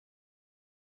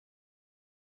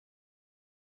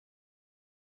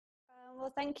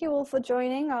Well, thank you all for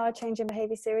joining our Change in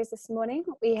Behaviour series this morning.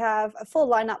 We have a full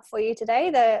lineup for you today.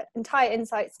 The entire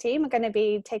Insights team are going to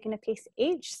be taking a piece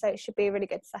each, so it should be a really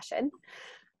good session.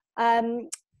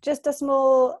 Just a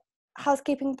small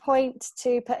housekeeping point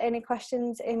to put any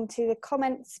questions into the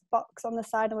comments box on the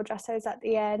side, and we'll address those at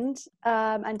the end,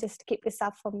 and just to keep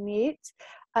yourself on mute.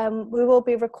 We will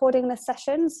be recording this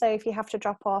session, so if you have to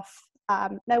drop off,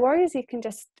 no worries, you can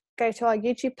just go to our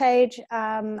YouTube page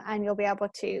and you'll be able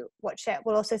to watch it.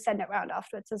 We'll also send it around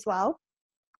afterwards as well.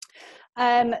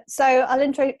 So I'll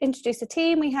introduce the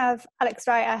team. We have Alex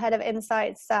Wright, our head of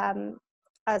Insights,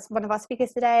 as one of our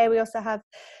speakers today. We also have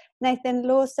Nathan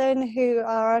Lawson, who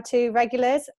are our two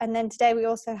regulars. And then today we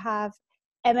also have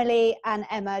Emily and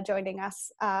Emma joining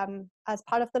us as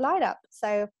part of the lineup.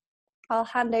 So I'll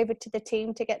hand over to the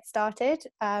team to get started.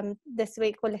 This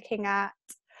week we're looking at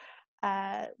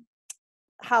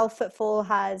how footfall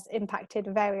has impacted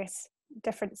various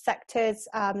different sectors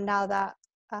now that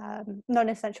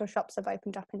non-essential shops have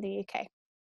opened up in the UK.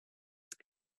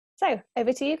 So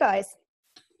over to you guys.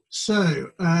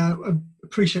 So I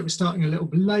appreciate we're starting a little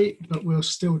bit late, but we'll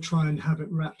still try and have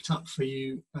it wrapped up for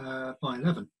you by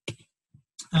 11.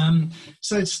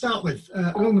 So to start with,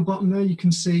 along the bottom there you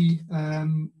can see,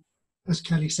 as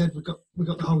Kelly said, we've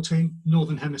got the whole team,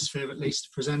 Northern Hemisphere at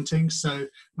least, presenting. So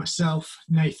myself,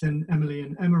 Nathan, Emily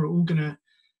and Emma are all going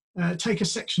to take a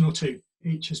section or two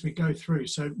each as we go through.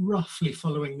 So roughly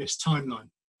following this timeline.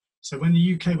 So when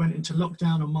the UK went into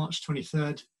lockdown on March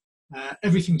 23rd,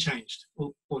 everything changed,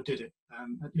 or did it?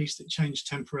 At least it changed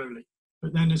temporarily.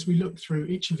 But then as we look through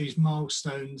each of these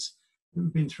milestones that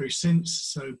we've been through since,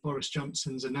 so Boris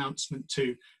Johnson's announcement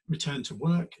to return to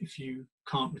work if you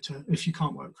can't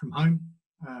work from home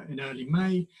in early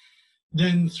May,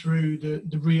 then through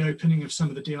the reopening of some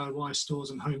of the DIY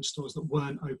stores and home stores that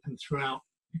weren't open throughout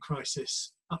the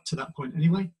crisis up to that point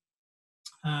anyway.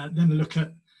 Then a look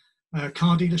at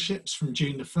car dealerships from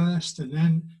June the 1st, and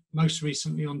then most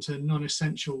recently onto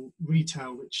non-essential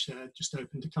retail, which just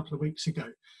opened a couple of weeks ago.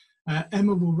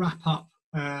 Emma will wrap up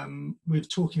with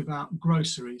talking about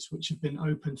groceries, which have been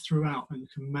open throughout and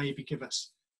can maybe give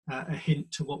us a hint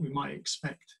to what we might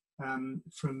expect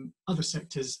from other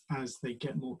sectors as they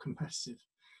get more competitive.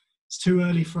 It's too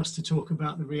early for us to talk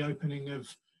about the reopening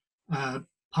of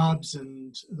pubs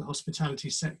and the hospitality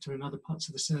sector and other parts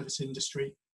of the service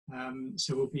industry,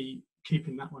 so we'll be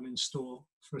keeping that one in store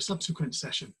for a subsequent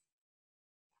session.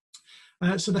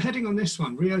 So the heading on this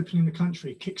one, reopening the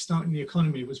country, kickstarting the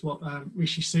economy, was what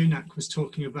Rishi Sunak was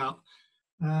talking about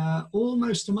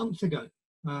almost a month ago,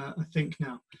 I think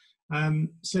now.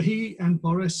 So he and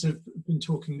Boris have been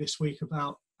talking this week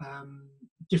about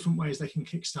different ways they can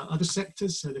kickstart other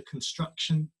sectors. So the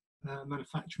construction,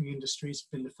 manufacturing industries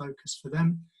have been the focus for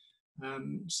them.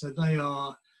 So they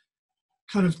are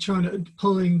kind of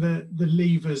pulling the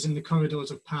levers in the corridors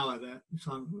of power there, if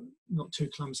I'm not too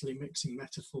clumsily mixing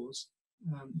metaphors.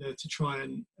 There to try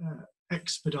and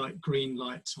expedite green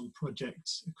lights on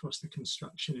projects across the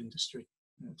construction industry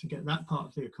to get that part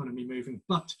of the economy moving.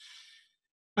 But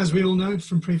as we all know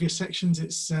from previous sections,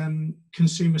 it's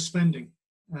consumer spending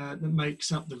that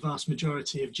makes up the vast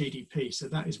majority of GDP. So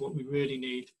that is what we really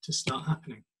need to start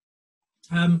happening.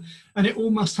 And it all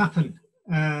must happen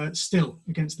still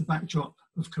against the backdrop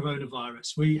of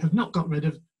coronavirus. We have not got rid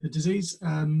of the disease,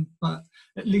 but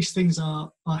at least things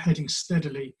are heading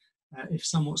steadily, if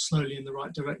somewhat slowly, in the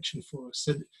right direction for us.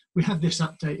 So we have this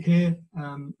update here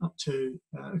up to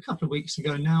a couple of weeks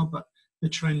ago now, but the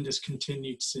trend has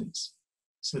continued since.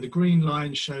 So the green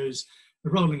line shows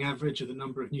the rolling average of the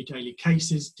number of new daily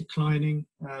cases declining.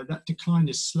 That decline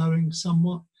is slowing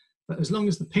somewhat, but as long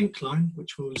as the pink line,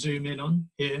 which we'll zoom in on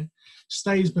here,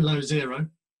 stays below zero,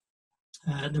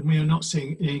 then we are not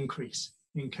seeing an increase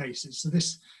in cases. So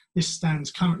this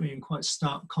stands currently in quite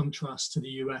stark contrast to the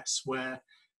US, where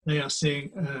they are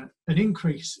seeing an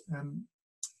increase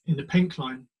in the pink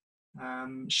line,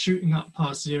 shooting up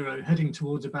past zero, heading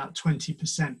towards about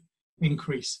 20%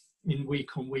 increase in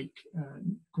week-on-week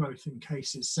growth in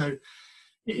cases. So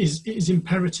it is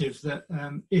imperative that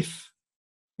if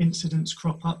incidents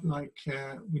crop up, like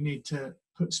we need to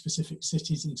put specific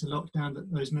cities into lockdown,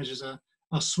 that those measures are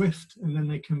swift, and then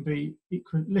they can be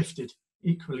lifted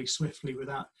equally swiftly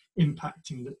without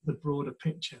impacting the broader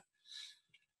picture.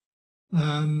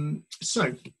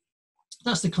 So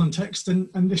that's the context, and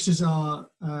this is our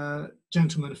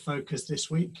gentleman of focus this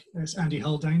week. It's Andy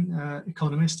Haldane,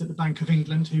 economist at the Bank of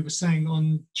England, who was saying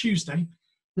on Tuesday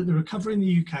that the recovery in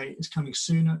the UK is coming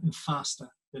sooner and faster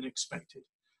than expected.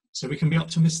 So we can be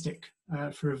optimistic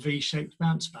for a V-shaped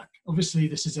bounce back. Obviously,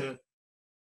 this is a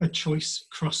choice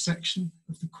cross-section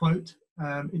of the quote.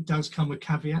 it does come with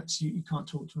caveats. You can't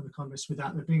talk to an economist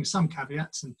without there being some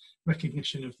caveats and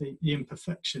recognition of the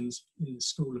imperfections in the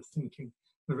school of thinking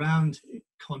around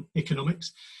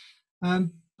economics.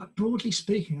 But broadly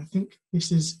speaking, I think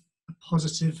this is a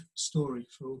positive story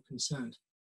for all concerned.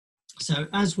 So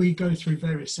as we go through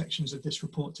various sections of this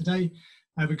report today,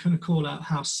 we're going to call out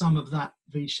how some of that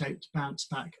V-shaped bounce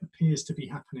back appears to be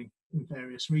happening in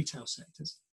various retail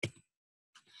sectors.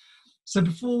 So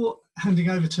before handing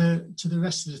over to the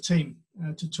rest of the team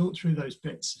to talk through those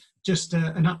bits, just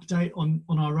an update on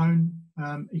our own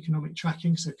economic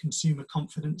tracking, so consumer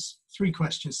confidence,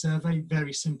 3-question survey,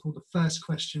 very simple. The first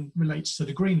question relates to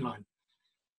the green line.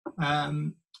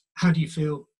 How do you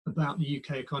feel about the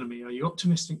UK economy? Are you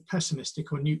optimistic,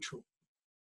 pessimistic, or neutral?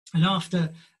 And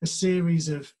after a series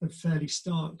of fairly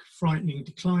stark, frightening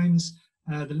declines,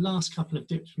 the last couple of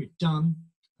dips we've done,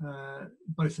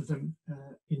 both of them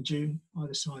in June,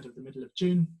 either side of the middle of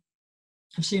June,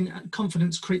 have seen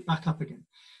confidence creep back up again.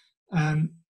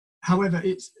 However,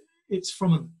 it's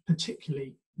from a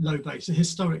particularly low base, a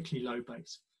historically low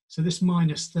base. So this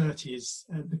 -30 is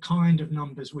the kind of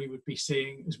numbers we would be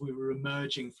seeing as we were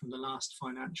emerging from the last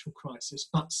financial crisis,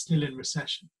 but still in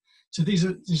recession. So these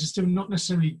are still not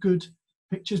necessarily good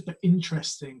pictures, but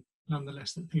interesting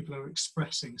nonetheless that people are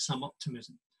expressing some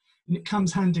optimism. And it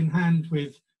comes hand in hand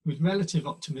with relative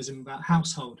optimism about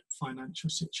household financial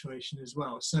situation as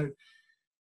well. So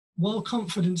while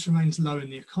confidence remains low in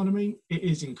the economy, it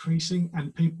is increasing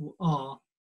and people are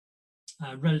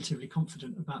relatively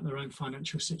confident about their own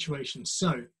financial situation.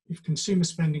 So if consumer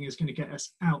spending is going to get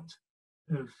us out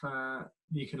of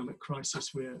the economic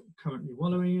crisis we're currently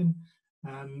wallowing in,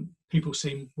 people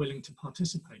seem willing to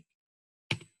participate.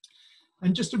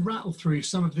 And just to rattle through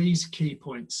some of these key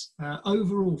points,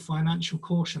 overall financial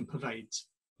caution pervades,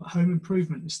 but home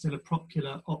improvement is still a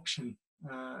popular option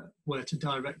where to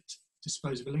direct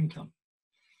disposable income.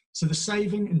 So the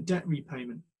saving and debt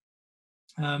repayment,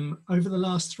 over the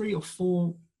last 3 or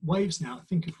 4 waves now, I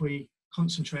think if we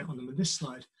concentrate on them with this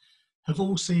slide,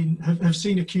 have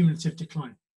seen a cumulative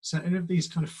decline. So any of these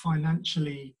kind of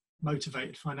financially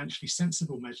motivated, financially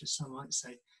sensible measures, some might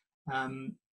say,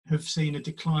 have seen a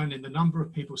decline in the number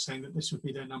of people saying that this would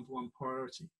be their #1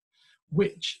 priority,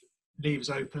 which leaves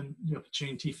open the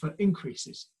opportunity for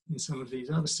increases in some of these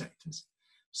other sectors.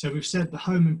 So we've said the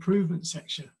home improvement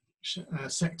sector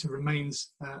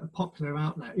remains a popular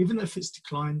outlet, even if it's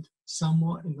declined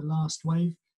somewhat in the last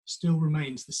wave, still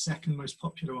remains the second most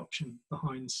popular option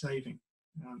behind saving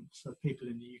for people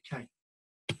in the UK.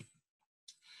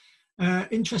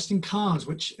 Interest in cars,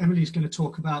 which Emily's going to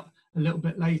talk about a little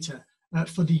bit later,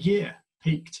 for the year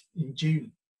peaked in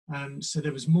June. So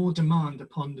there was more demand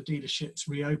upon the dealerships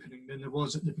reopening than there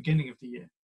was at the beginning of the year,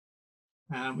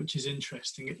 which is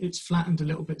interesting. It's flattened a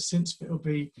little bit since, but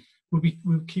we're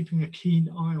keeping a keen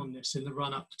eye on this in the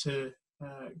run up to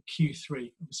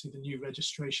Q3. Obviously, the new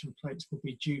registration plates will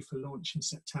be due for launch in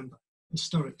September.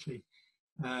 Historically,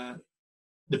 the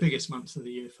biggest month of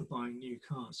the year for buying new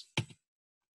cars.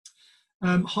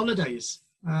 Holidays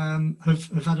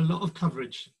have had a lot of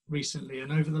coverage recently,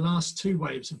 and over the last 2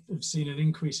 waves have seen an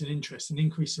increase in interest, an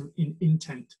increase in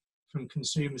intent from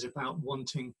consumers about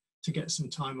wanting to get some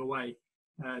time away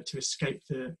to escape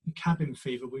the cabin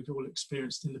fever we've all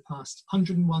experienced in the past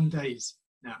 101 days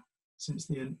now since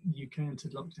the UK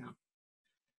entered lockdown.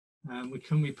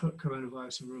 Can we put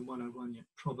coronavirus in room 101 yet?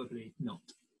 Probably not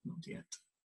yet.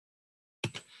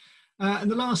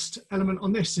 And the last element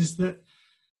on this is that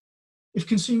if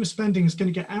consumer spending is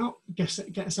going to get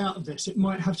us out of this, it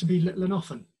might have to be little and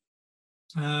often.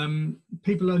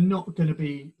 People are not going to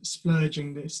be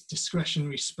splurging this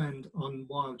discretionary spend on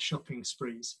wild shopping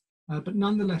sprees, but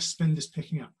nonetheless, spend is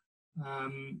picking up.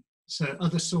 So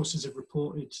other sources have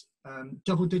reported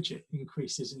double-digit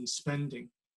increases in spending,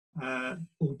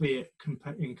 albeit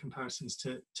in comparisons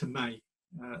to May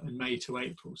and May to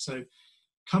April. So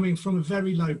coming from a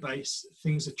very low base,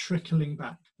 things are trickling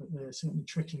back, but they're certainly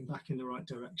trickling back in the right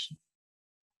direction,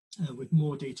 with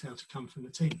more detail to come from the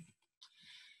team.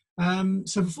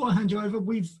 So before I hand you over,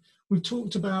 we've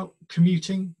talked about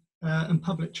commuting and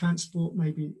public transport,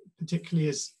 maybe particularly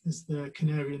as the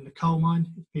canary in the coal mine.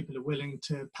 If people are willing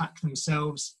to pack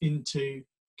themselves into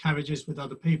carriages with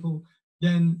other people,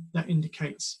 then that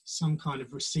indicates some kind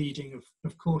of receding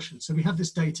of caution. So we have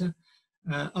this data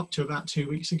up to about 2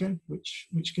 weeks ago, which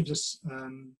gives us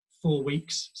 4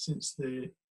 weeks since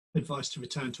the advice to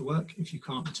return to work if you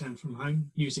can't return from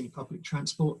home, using public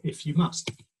transport if you must.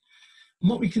 And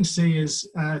what we can see is,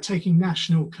 taking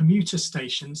national commuter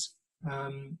stations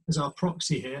as our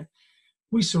proxy here,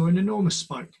 we saw an enormous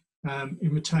spike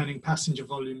in returning passenger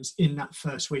volumes in that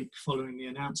first week following the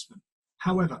announcement.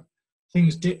 However,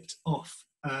 things dipped off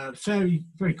very,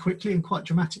 very quickly and quite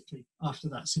dramatically after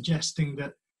that, suggesting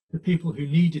that the people who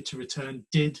needed to return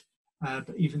did,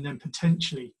 but even then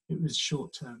potentially it was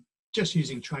short term, just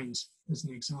using trains as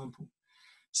an example.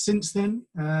 Since then,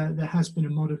 there has been a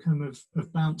modicum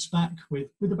of bounce back with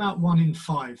about 1 in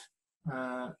 5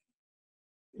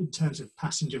 in terms of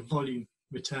passenger volume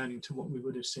returning to what we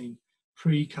would have seen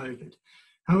pre-COVID.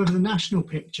 However, the national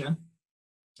picture,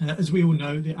 as we all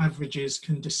know, the averages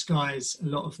can disguise a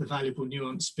lot of the valuable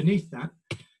nuance beneath that,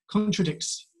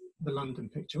 contradicts the London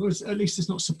picture, or at least it's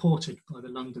not supported by the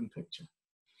London picture.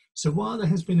 So while there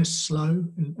has been a slow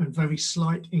and very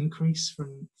slight increase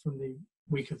from the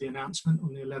week of the announcement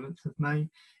on the 11th of May,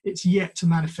 it's yet to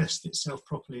manifest itself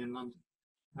properly in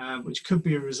London, which could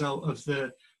be a result of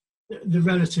the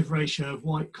relative ratio of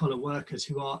white-collar workers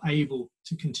who are able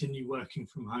to continue working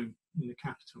from home in the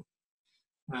capital.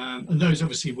 And those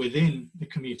obviously within the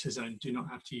commuter zone do not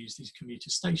have to use these commuter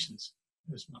stations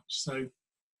as much. So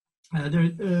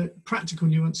there are practical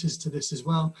nuances to this as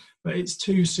well, but it's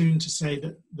too soon to say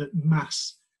that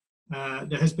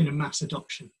there has been a mass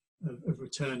adoption of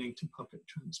returning to public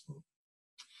transport.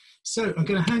 So I'm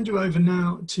going to hand you over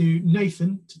now to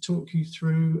Nathan to talk you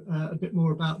through a bit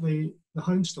more about the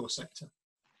home store sector.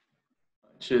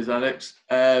 Cheers, Alex.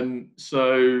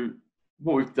 So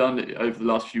what we've done over the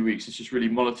last few weeks is just really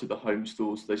monitor the home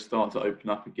stores. They start to open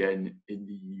up again in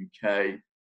the UK.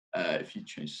 If you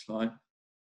change the slide.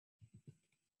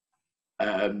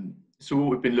 So what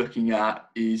we've been looking at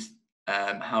is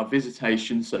how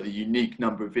visitation, so the unique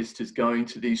number of visitors going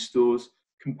to these stores,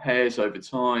 compares over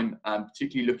time, and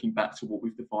particularly looking back to what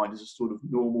we've defined as a sort of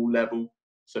normal level.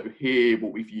 So here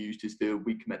what we've used is the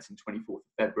week commencing 24th of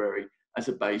February as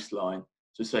a baseline.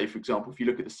 So say, for example, if you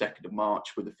look at the 2nd of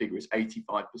March where the figure is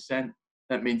 85%,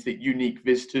 that means that unique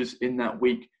visitors in that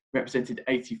week represented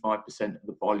 85% of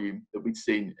the volume that we'd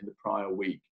seen in the prior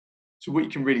week. So what you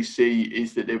can really see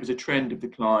is that there was a trend of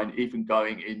decline even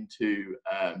going into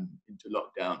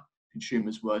lockdown.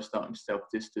 Consumers were starting to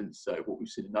self-distance, so what we've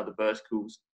seen in other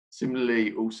verticals.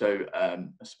 Similarly, also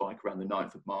a spike around the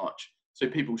 9th of March. So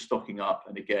people stocking up,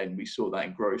 and again, we saw that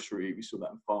in grocery, we saw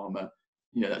that in pharma,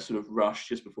 that sort of rush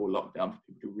just before lockdown for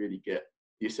people to really get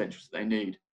the essentials that they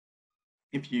need.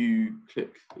 If you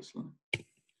click this line.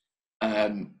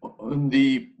 On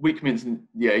the week commencing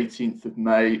the 18th of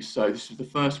May, so this was the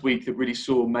first week that really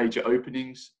saw major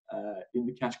openings in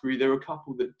the category. There were a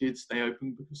couple that did stay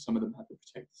open because some of them had the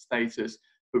protected status,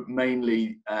 but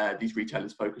mainly these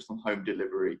retailers focused on home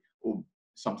delivery or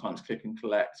sometimes click and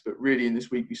collect. But really in this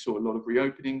week, we saw a lot of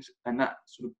reopenings, and that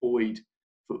sort of buoyed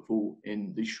footfall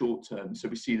in the short term. So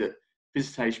we see that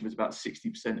visitation was about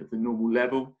 60% of the normal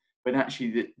level, but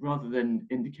actually that rather than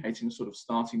indicating a sort of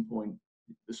starting point,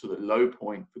 the sort of low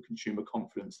point for consumer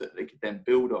confidence that they could then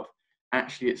build off,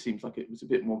 actually it seems like it was a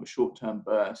bit more of a short-term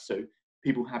burst. So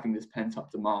people having this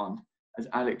pent-up demand, as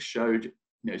Alex showed,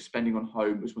 spending on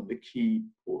home was one of the key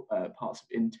parts of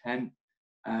intent.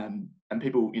 And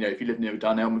people, if you live near a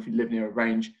Dunelm, if you live near a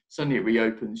Range, suddenly it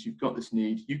reopens, you've got this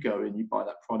need, you go in, you buy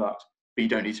that product, but you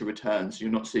don't need to return. So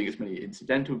you're not seeing as many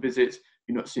incidental visits,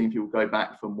 you're not seeing people go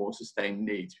back for more sustained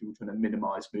needs, people trying to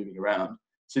minimize moving around.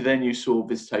 So then you saw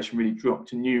visitation really drop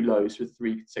to new lows for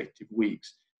 3 consecutive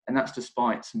weeks. And that's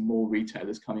despite some more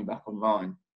retailers coming back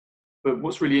online. But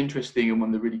what's really interesting, and one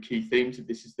of the really key themes of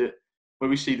this, is that when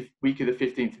we see the week of the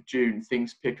 15th of June,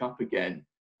 things pick up again.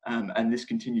 And this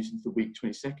continues into the week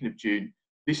 22nd of June.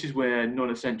 This is where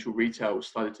non-essential retail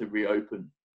started to reopen.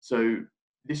 So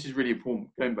this is really important,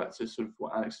 going back to sort of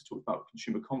what Alex has talked about,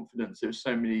 consumer confidence. There's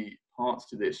so many parts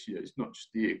to this. It's not just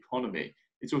the economy.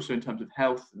 It's also in terms of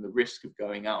health and the risk of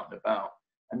going out and about.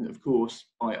 And of course,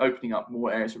 by opening up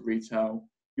more areas of retail,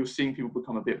 you're seeing people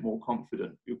become a bit more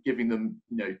confident. You're giving them,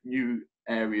 new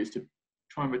areas to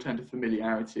try and return to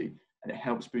familiarity, and it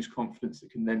helps boost confidence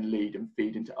that can then lead and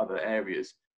feed into other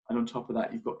areas. And on top of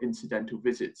that, you've got incidental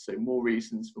visits, so more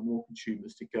reasons for more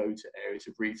consumers to go to areas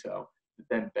of retail that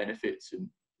then benefits, and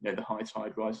the high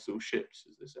tide rises all ships,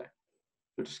 as they say.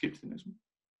 So just skip to the next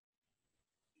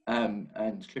one.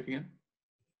 And click again.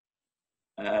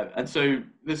 And so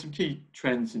there's some key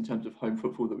trends in terms of home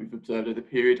footfall that we've observed over the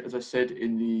period. As I said,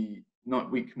 in the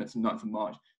week commencing 9th of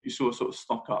March, you saw a sort of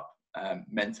stock up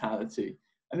mentality.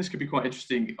 And this could be quite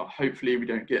interesting. Hopefully we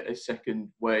don't get a second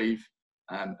wave,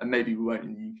 and maybe we won't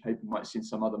in the UK, we might see in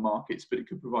some other markets, but it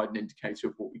could provide an indicator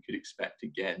of what we could expect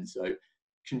again. So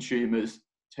consumers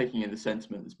taking in the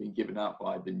sentiment that's been given out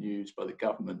by the news, by the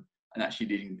government, and actually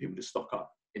leading people to stock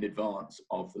up in advance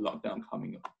of the lockdown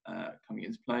coming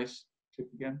into place. Click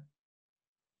again.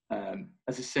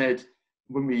 As I said,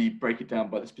 when we break it down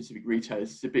by the specific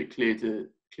retailers, it's a bit clearer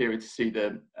to see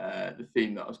the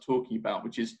theme that I was talking about,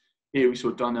 which is here we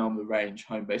saw Dunelm, The Range,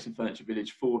 Homebase and Furniture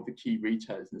Village, 4 of the key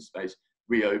retailers in the space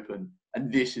reopen.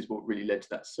 And this is what really led to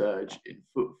that surge in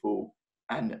footfall.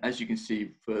 And as you can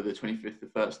see, for the 25th, the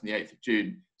 1st and the 8th of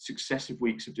June, successive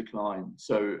weeks of decline.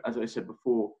 So as I said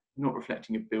before, not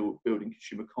reflecting a building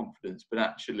consumer confidence, but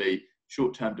actually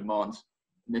short-term demands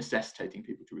necessitating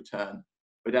people to return.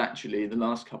 But actually, in the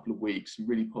last couple of weeks, some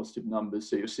really positive numbers.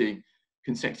 So you're seeing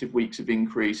consecutive weeks of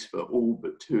increase for all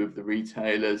but 2 of the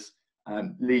retailers,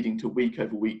 leading to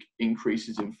week-over-week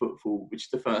increases in footfall, which is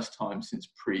the first time since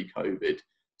pre-COVID.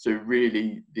 So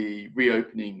really, the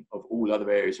reopening of all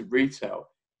other areas of retail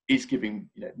is giving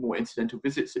more incidental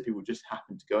visits, so people just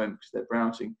happen to go in because they're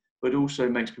browsing, but also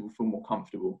makes people feel more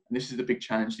comfortable. And this is the big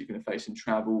challenge that you're going to face in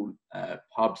travel.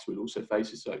 Pubs will also face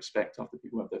this, so I expect after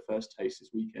people have their first taste this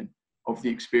weekend of the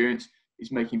experience,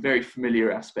 is making very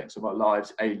familiar aspects of our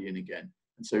lives alien again.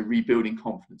 And so rebuilding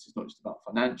confidence is not just about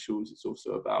financials, it's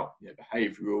also about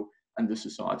behavioural and the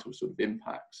societal sort of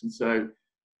impacts. And so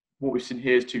what we've seen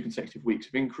here is 2 consecutive weeks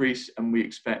of increase, and we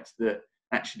expect that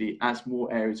actually as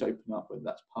more areas open up, whether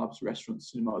that's pubs,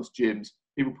 restaurants, cinemas, gyms,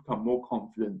 people become more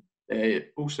confident. Their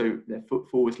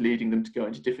footfall is leading them to go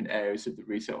into different areas of the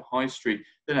retail high street,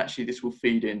 then actually this will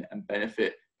feed in and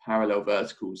benefit parallel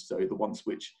verticals, so the ones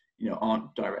which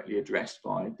aren't directly addressed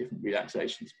by different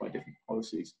relaxations, by different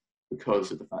policies,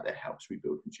 because of the fact that it helps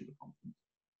rebuild consumer confidence.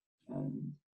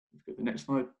 Let's go to the next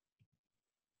slide.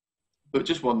 But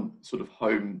just one sort of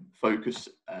home focus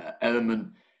element.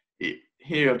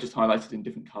 Here I've just highlighted in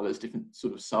different colours, different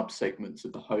sort of sub-segments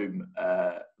of the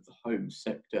home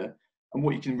sector. And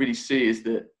what you can really see is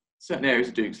that certain areas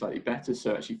are doing slightly better.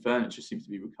 So actually furniture seems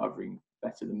to be recovering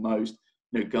better than most.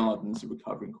 Gardens are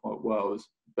recovering quite well.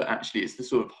 But actually it's the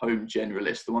sort of home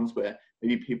generalists, the ones where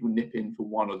maybe people nip in for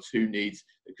 1 or 2 needs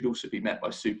that could also be met by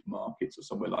supermarkets or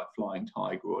somewhere like Flying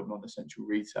Tiger or non-essential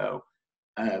retail,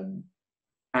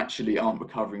 actually aren't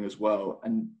recovering as well.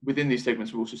 And within these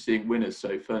segments, we're also seeing winners.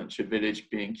 So Furniture Village,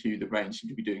 B&Q, The Range seem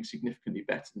to be doing significantly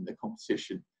better than their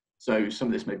competition. So some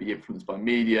of this may be influenced by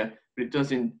media, but it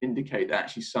does indicate that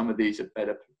actually some of these are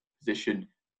better positioned,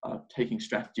 taking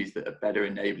strategies that are better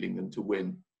enabling them to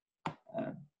win.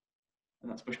 And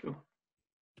that's Bushbill.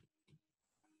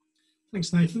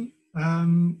 Thanks, Nathan.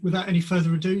 Without any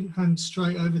further ado, hand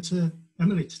straight over to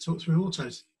Emily to talk through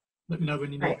autos. Let me know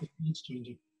when you need the needs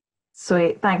changing.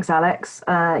 Sweet, thanks, Alex.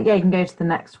 Yeah, you can go to the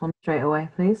next one straight away,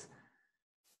 please.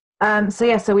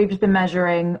 So we've just been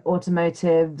measuring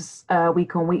automotives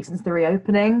week on week since the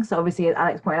reopening. So obviously, as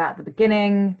Alex pointed out at the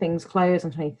beginning, things closed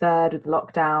on 23rd with the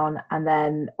lockdown, and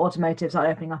then automotives are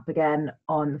opening up again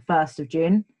on the 1st of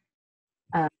June.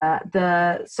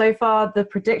 So far, the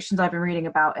predictions I've been reading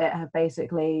about it have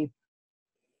basically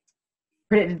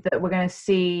predicted that we're going to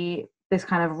see this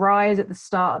kind of rise at the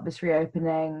start of this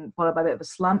reopening, followed by a bit of a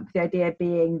slump. The idea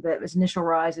being that this initial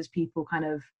rise is people kind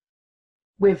of,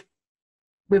 with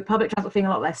public transport feeling a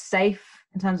lot less safe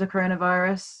in terms of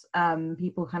coronavirus,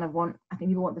 people kind of want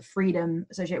the freedom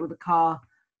associated with the car.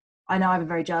 I know I've been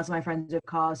very jealous of my friends with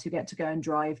cars who get to go and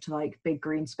drive to like big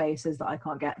green spaces that I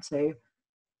can't get to.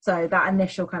 So that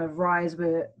initial kind of rise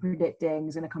we're predicting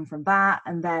is going to come from that.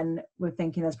 And then we're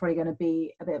thinking there's probably going to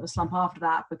be a bit of a slump after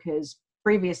that, because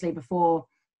previously, before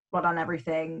lockdown and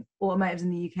everything, automotives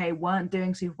in the UK weren't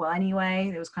doing super well anyway.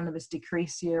 There was kind of this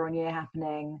decrease year on year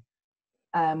happening,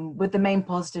 with the main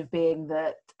positive being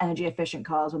that energy efficient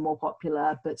cars were more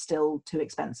popular, but still too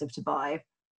expensive to buy.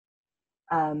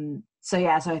 So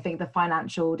I think the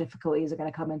financial difficulties are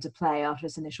going to come into play after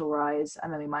this initial rise,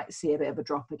 and then we might see a bit of a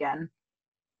drop again.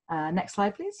 Next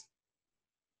slide, please.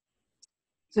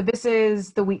 So this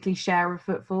is the weekly share of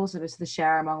footfall. So this is the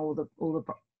share among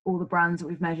all the brands that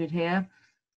we've measured here.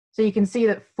 So you can see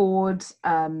that Ford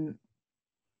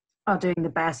are doing the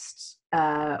best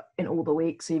in all the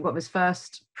weeks. So you've got this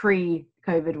first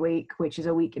pre-COVID week, which is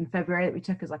a week in February that we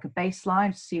took as like a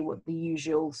baseline to see what the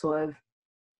usual sort of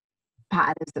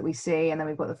pattern is that we see. And then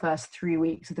we've got the first 3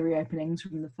 weeks of the reopenings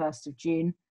from the 1st of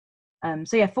June.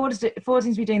 Ford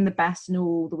seems to be doing the best in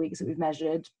all the weeks that we've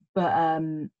measured, but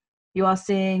you are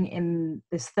seeing in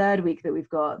this 3rd week that we've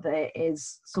got that it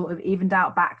is sort of evened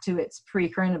out back to its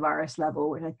pre-coronavirus level,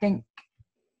 which I think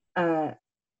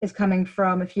is coming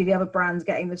from a few of the other brands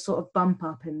getting this sort of bump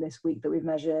up in this week that we've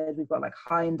measured. We've got like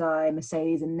Hyundai,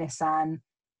 Mercedes and Nissan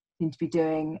seem to be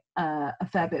doing a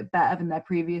fair bit better than their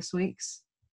previous weeks.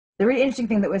 The really interesting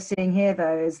thing that we're seeing here,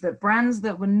 though, is that brands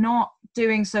that were not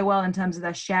doing so well in terms of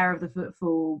their share of the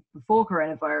footfall before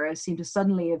coronavirus seem to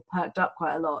suddenly have perked up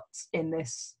quite a lot in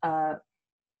this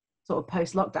sort of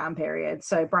post-lockdown period.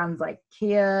 So brands like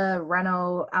Kia,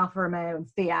 Renault, Alfa Romeo and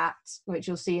Fiat, which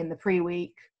you'll see in the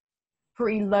pre-week,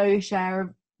 pretty low share of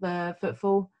the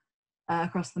footfall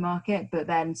across the market, but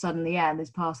then suddenly, in this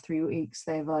past 3 weeks,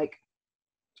 they've like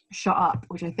shot up,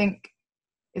 which I think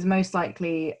is most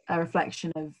likely a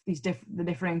reflection of the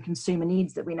different consumer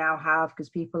needs that we now have, because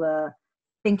people are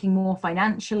thinking more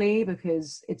financially,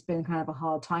 because it's been kind of a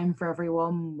hard time for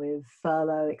everyone with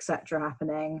furlough, etc.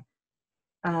 happening.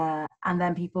 And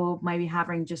then people maybe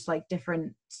having just like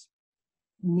different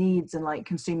needs and like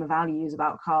consumer values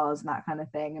about cars and that kind of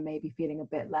thing, and maybe feeling a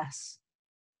bit less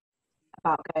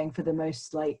about going for the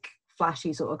most like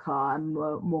flashy sort of car and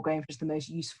more going for just the most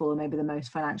useful and maybe the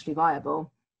most financially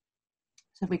viable.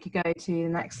 So if we could go to the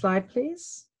next slide,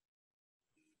 please.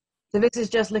 So this is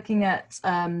just looking at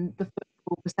the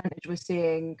footfall percentage we're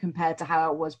seeing compared to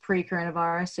how it was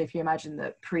pre-coronavirus. So if you imagine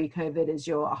that pre-COVID is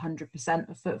your 100%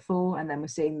 of footfall, and then we're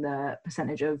seeing the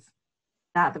percentage of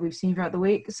that we've seen throughout the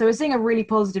week. So we're seeing a really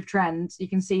positive trend. You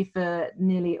can see for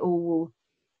nearly all,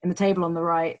 in the table on the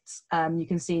right, you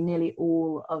can see nearly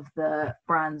all of the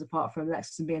brands apart from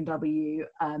Lexus and BMW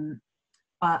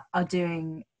are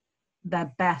doing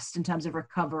their best in terms of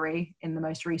recovery in the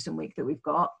most recent week that we've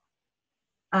got.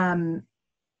 And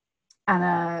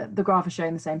the graph is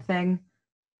showing the same thing.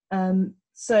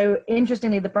 So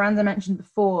interestingly, the brands I mentioned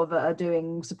before that are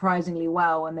doing surprisingly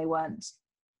well when they weren't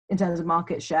in terms of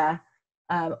market share,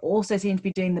 also seem to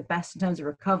be doing the best in terms of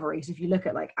recovery. So if you look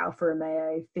at like Alfa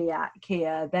Romeo, Fiat,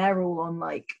 Kia, they're all on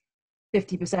like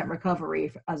 50%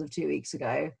 recovery as of 2 weeks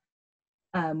ago,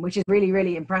 which is really,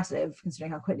 really impressive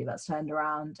considering how quickly that's turned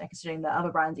around, and considering that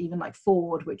other brands, even like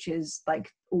Ford, which is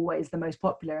like always the most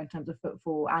popular in terms of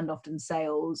footfall and often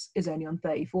sales, is only on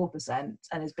 34%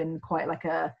 and has been quite like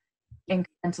a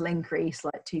incremental increase,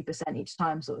 like 2% each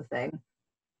time sort of thing.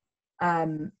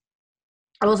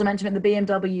 I'll also mention that the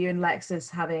BMW and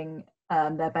Lexus having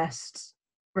their best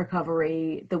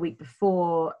recovery the week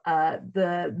before.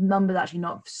 The number's actually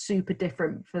not super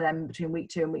different for them between week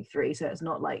 2 and week 3, so it's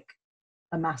not like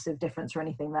a massive difference or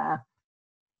anything there.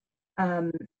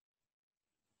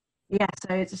 Yeah,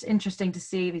 so it's just interesting to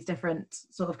see these different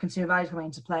sort of consumer values coming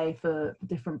into play for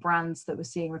different brands that we're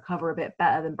seeing recover a bit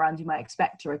better than brands you might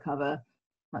expect to recover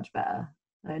much better.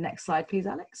 Next slide, please,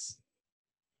 Alex.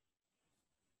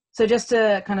 So just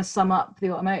to kind of sum up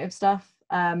the automotive stuff,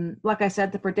 like I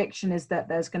said, the prediction is that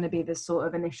there's going to be this sort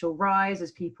of initial rise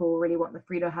as people really want the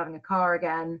freedom of having a car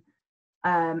again,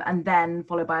 and then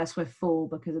followed by a swift fall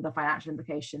because of the financial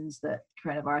implications that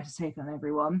coronavirus has taken on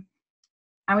everyone.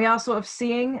 And we are sort of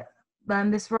seeing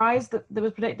this rise that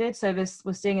was predicted. So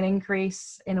we're seeing an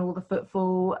increase in all the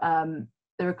footfall.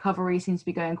 The recovery seems to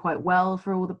be going quite well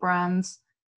for all the brands.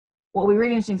 What will be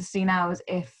really interesting to see now is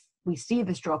if we see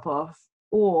this drop off,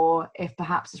 or if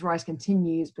perhaps this rise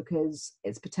continues, because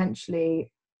it's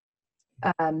potentially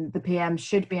the PM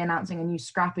should be announcing a new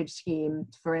scrappage scheme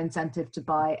for an incentive to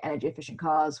buy energy efficient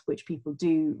cars, which people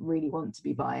do really want to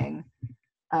be buying,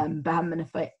 but haven't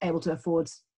been able to afford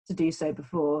to do so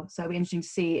before. So it'll be interesting to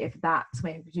see if that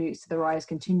may produce the rise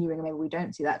continuing, and maybe we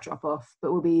don't see that drop off,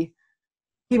 but we'll be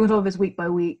keeping on top of this week by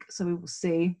week, so we will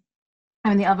see.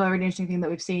 And the other really interesting thing that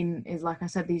we've seen is, like I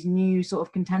said, these new sort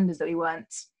of contenders that we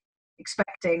weren't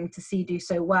expecting to see do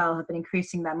so well have been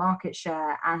increasing their market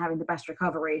share and having the best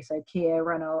recovery. So Kia,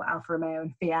 Renault, Alfa Romeo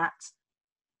and Fiat,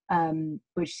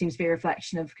 which seems to be a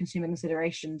reflection of consumer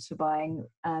considerations for buying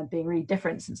being really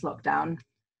different since lockdown.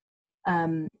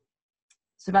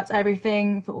 So that's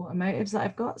everything for automotives that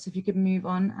I've got. So if you could move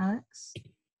on, Alex.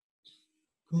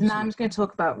 Now I'm just going to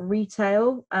talk about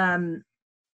retail,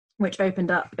 which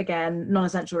opened up again,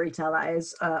 non-essential retail that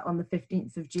is, on the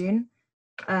 15th of June.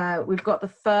 We've got the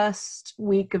first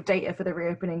week of data for the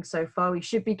reopening so far. We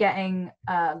should be getting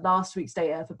last week's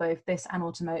data for both this and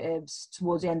automotives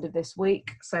towards the end of this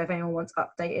week. So if anyone wants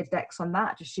updated decks on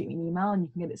that, just shoot me an email and you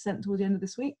can get it sent towards the end of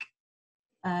this week.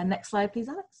 Next slide, please,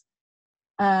 Alex.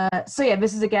 So yeah,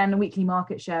 this is again a weekly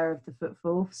market share of the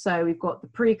footfall. So we've got the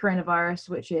pre-coronavirus,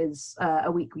 which is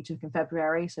a week we took in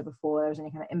February, so before there was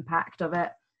any kind of impact of it.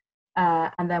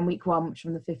 And then week 1, which is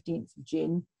from the 15th of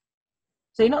June.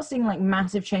 So you're not seeing like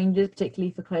massive changes,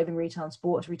 particularly for clothing retail and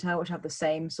sports retail, which have the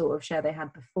same sort of share they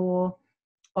had before.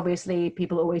 Obviously,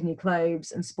 people always need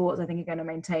clothes, and sports, I think, are going to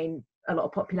maintain a lot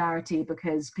of popularity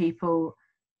because people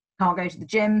can't go to the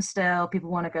gym still.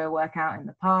 People want to go work out in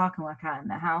the park and work out in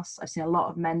their house. I've seen a lot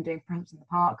of men doing press in the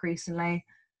park recently.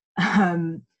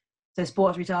 So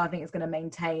sports retail, I think, is going to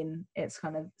maintain its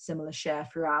kind of similar share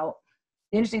throughout.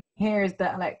 The interesting thing here is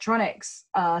that electronics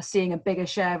are seeing a bigger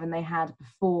share than they had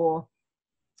before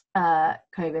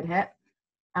COVID hit,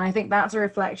 and I think that's a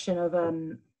reflection of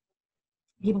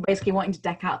people basically wanting to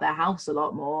deck out their house a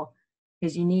lot more,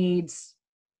 because you need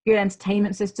good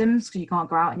entertainment systems, because you can't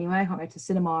go out anywhere, you can't go to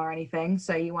cinema or anything.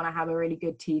 So you want to have a really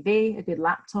good TV, a good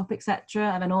laptop,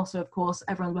 etc. And then also, of course,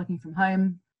 everyone's working from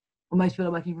home, or most people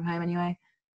are working from home anyway.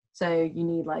 So you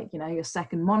need, like, you know, your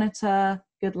second monitor,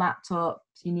 good laptops.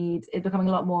 It's becoming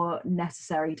a lot more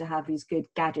necessary to have these good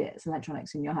gadgets and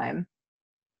electronics in your home.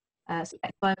 So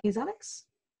next slide, please, Alex.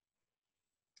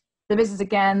 So this is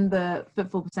again the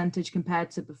footfall percentage compared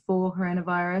to before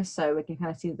coronavirus. So we can kind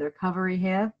of see the recovery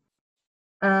here.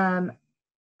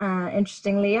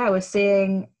 Interestingly, yeah, we're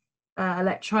seeing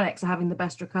electronics are having the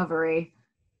best recovery,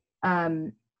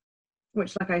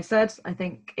 which, like I said, I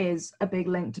think is a big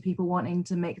link to people wanting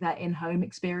to make their in-home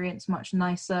experience much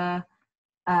nicer.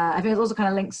 I think it also kind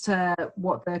of links to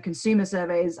what the consumer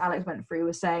surveys Alex went through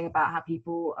was saying about how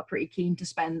people are pretty keen to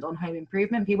spend on home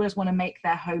improvement. People just want to make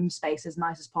their home space as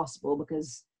nice as possible,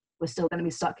 because we're still going to be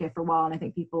stuck here for a while. And I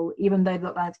think people, even though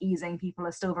lockdown's easing, people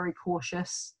are still very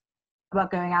cautious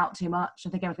about going out too much. I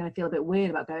think everyone's going to feel a bit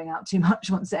weird about going out too much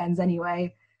once it ends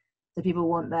anyway. So people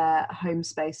want their home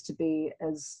space to be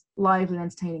as lively and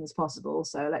entertaining as possible.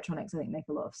 So electronics, I think, make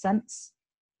a lot of sense.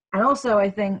 And also, I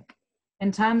think,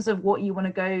 in terms of what you want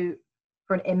to go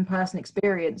for an in-person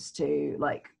experience to,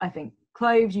 like, I think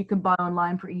clothes you can buy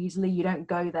online pretty easily. You don't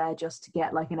go there just to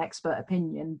get like an expert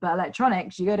opinion. But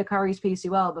electronics, you go to Curry's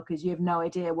PCL because you have no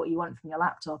idea what you want from your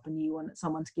laptop and you want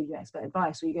someone to give you expert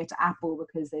advice. Or you go to Apple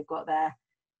because they've got their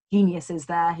geniuses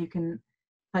there who can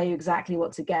tell you exactly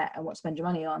what to get and what to spend your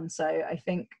money on. So I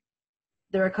think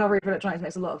the recovery for electronics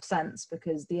makes a lot of sense,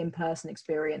 because the in-person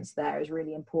experience there is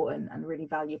really important and really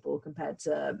valuable compared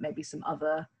to maybe some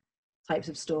other types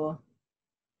of store.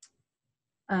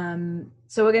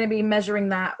 So we're going to be measuring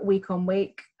that week on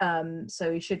week.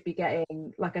 So we should be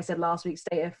getting, like I said, last week's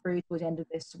data through towards the end of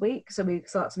this week. So we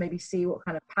start to maybe see what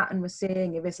kind of pattern we're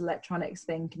seeing, if this electronics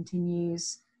thing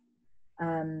continues.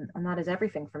 And that is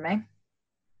everything from me.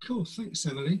 Cool, thanks,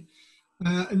 Emily.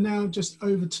 And now just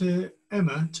over to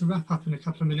Emma to wrap up in a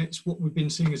couple of minutes what we've been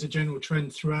seeing as a general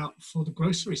trend throughout for the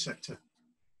grocery sector.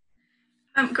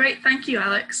 Great, thank you,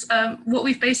 Alex. What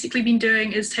we've basically been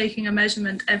doing is taking a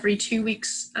measurement every 2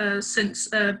 weeks since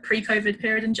pre-COVID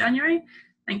period in January.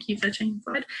 Thank you for changing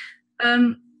the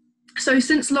slide. So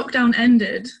since lockdown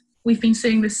ended, we've been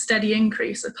seeing this steady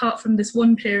increase, apart from this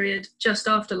one period just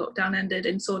after lockdown ended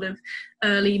in sort of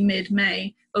early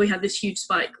mid-May, where we had this huge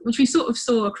spike, which we sort of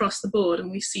saw across the board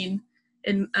and we've seen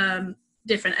in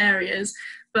different areas.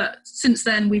 But since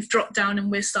then, we've dropped down and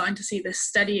we're starting to see this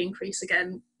steady increase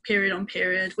again, period on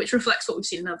period, which reflects what we've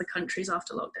seen in other countries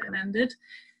after lockdown ended.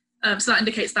 So that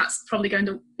indicates that's probably going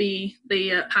to be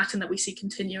the pattern that we see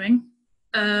continuing.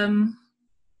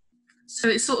 So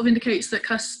it sort of indicates that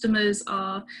customers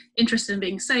are interested in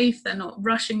being safe, they're not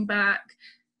rushing back,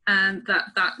 and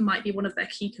that might be one of their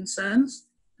key concerns.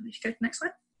 If you go to the next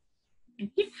slide.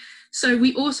 Thank you. So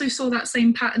we also saw that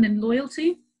same pattern in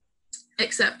loyalty,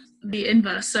 except the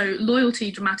inverse. So loyalty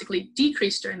dramatically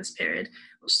decreased during this period,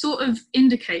 which sort of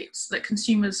indicates that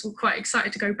consumers were quite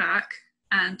excited to go back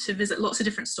and to visit lots of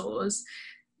different stores.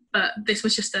 But this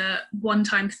was just a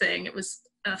one-time thing. It was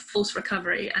a false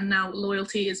recovery, and now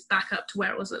loyalty is back up to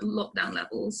where it was at lockdown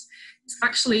levels. It's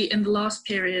actually, in the last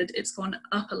period, it's gone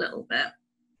up a little bit,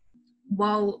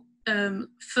 while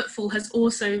footfall has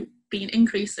also been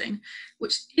increasing,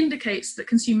 which indicates that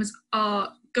consumers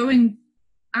are going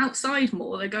outside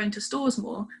more, they're going to stores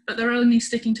more, but they're only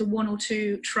sticking to one or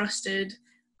two trusted,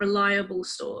 reliable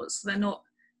stores. They're not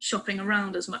shopping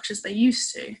around as much as they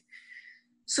used to.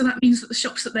 So that means that the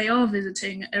shops that they are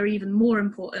visiting are even more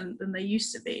important than they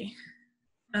used to be.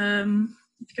 If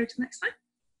you go to the next slide.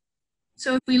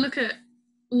 So if we look at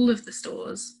all of the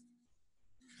stores,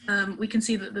 we can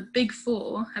see that the big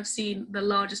four have seen the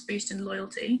largest boost in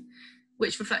loyalty,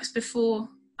 which reflects before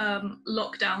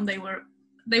lockdown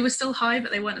they were still high,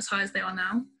 but they weren't as high as they are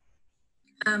now.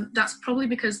 That's probably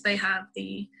because they've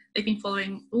been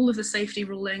following all of the safety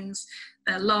rulings.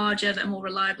 They're larger, they're more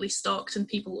reliably stocked, and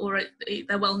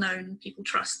they're well known, people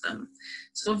trust them.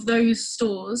 So of those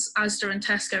stores, Asda and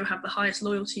Tesco have the highest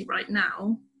loyalty right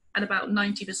now at about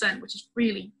 90%, which is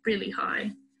really, really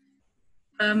high.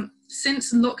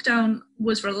 Since lockdown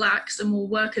was relaxed and more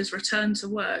workers returned to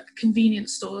work,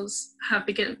 convenience stores have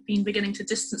been beginning to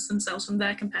distance themselves from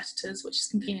their competitors, which is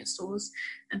convenience stores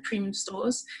and premium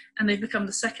stores, and they've become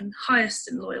the second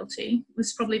highest in loyalty. This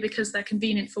is probably because they're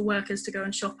convenient for workers to go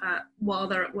and shop at while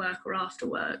they're at work or after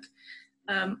work.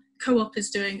 Co-op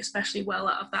is doing especially well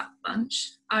out of that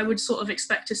bunch. I would sort of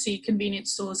expect to see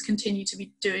convenience stores continue to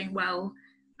be doing well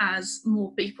as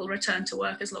more people return to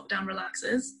work as lockdown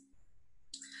relaxes.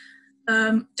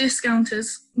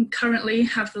 Discounters currently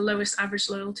have the lowest average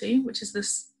loyalty, which is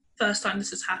this first time this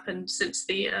has happened since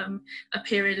a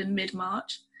period in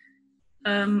mid-March.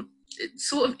 It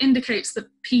sort of indicates that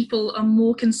people are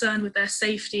more concerned with their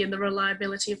safety and the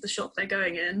reliability of the shop they're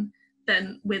going in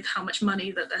than with how much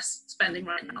money that they're spending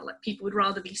right now. Like, people would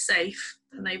rather be safe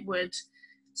than they would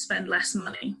spend less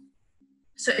money.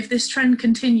 So if this trend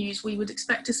continues, we would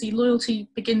expect to see loyalty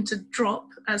begin to drop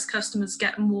as customers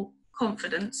get more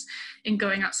confidence in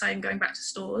going outside and going back to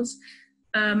stores.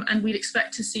 And we'd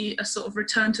expect to see a sort of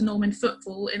return to norm in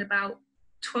footfall in about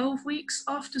 12 weeks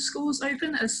after schools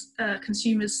open, as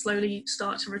consumers slowly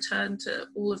start to return to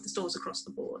all of the stores across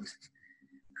the board.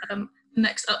 The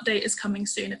next update is coming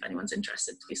soon. If anyone's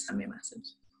interested, please send me a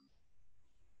message.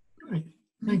 Great.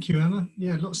 Thank you, Emma.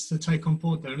 Yeah, lots to take on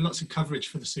board there, and lots of coverage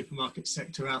for the supermarket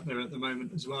sector out there at the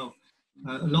moment as well.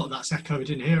 A lot of that's echoed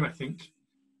in here, I think.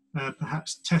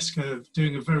 Perhaps Tesco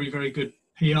doing a very, very good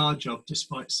PR job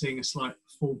despite seeing a slight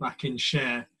fallback in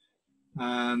share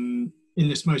in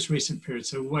this most recent period.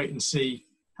 So we'll wait and see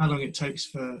how long it takes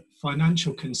for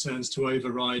financial concerns to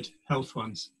override health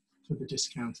ones for the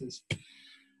discounters.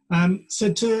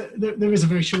 There is a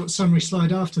very short summary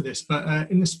slide after this, but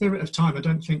in the spirit of time, I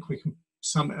don't think we can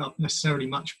sum it up necessarily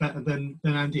much better than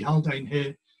Andy Haldane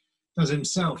here does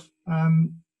himself.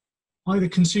 Either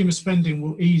consumer spending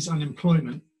will ease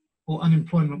unemployment, or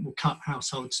unemployment will cut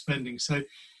household spending. So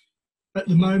at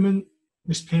the moment,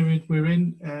 this period we're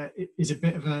in is a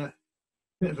bit of a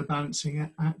balancing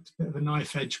act, a bit of a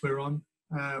knife edge we're on,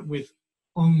 with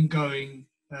ongoing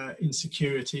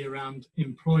insecurity around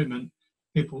employment.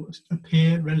 People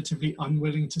appear relatively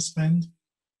unwilling to spend,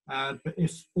 but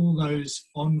if all those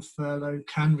on furlough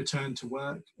can return to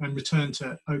work and return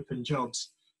to open jobs,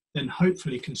 then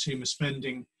hopefully consumer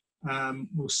spending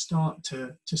will start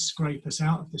to scrape us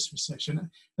out of this recession.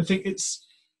 I think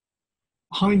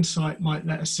hindsight might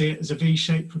let us see it as a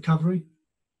V-shaped recovery.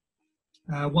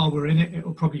 While we're in it, it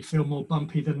will probably feel more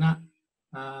bumpy than that.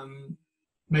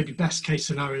 Maybe best case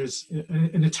scenario is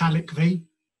an italic V,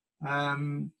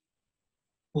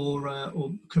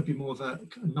 or could be more of a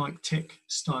Nike tick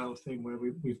style thing where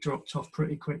we've dropped off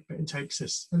pretty quick, but it takes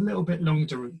us a little bit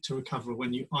longer to recover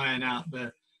when you iron out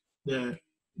the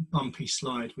bumpy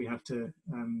slide we have to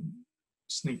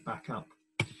sneak back up.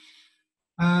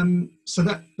 So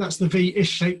that's the V-ish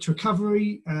shaped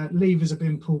recovery. Levers are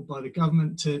being pulled by the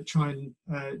government to try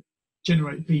and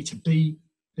generate B2B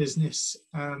business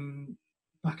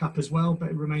back up as well, but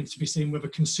it remains to be seen whether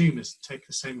consumers take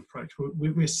the same approach.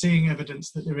 We're seeing evidence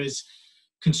that there is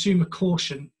consumer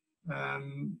caution,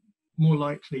 more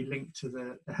likely linked to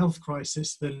the health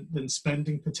crisis than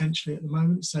spending potentially at the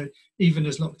moment. So even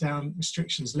as lockdown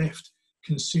restrictions lift,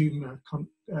 consumer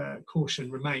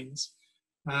caution remains.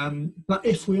 But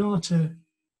if we are to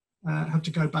have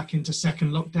to go back into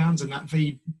second lockdowns and that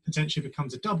V potentially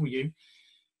becomes a W,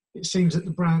 it seems that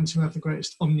the brands who have the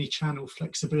greatest omni-channel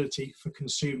flexibility for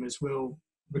consumers will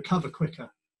recover quicker,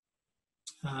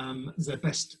 as they're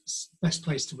best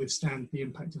placed to withstand the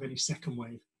impact of any second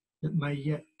wave that may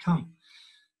yet come.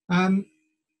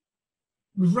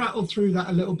 We've rattled through that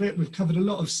a little bit. We've covered a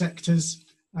lot of sectors.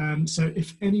 So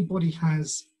if anybody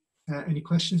has any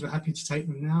questions, we're happy to take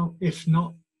them now. If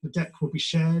not, the deck will be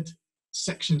shared.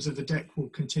 Sections of the deck will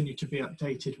continue to be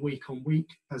updated week on week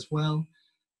as well.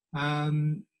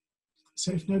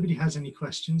 So if nobody has any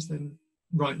questions, then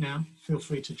right now, feel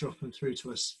free to drop them through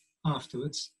to us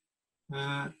afterwards.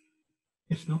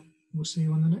 If not, we'll see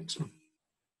you on the next one.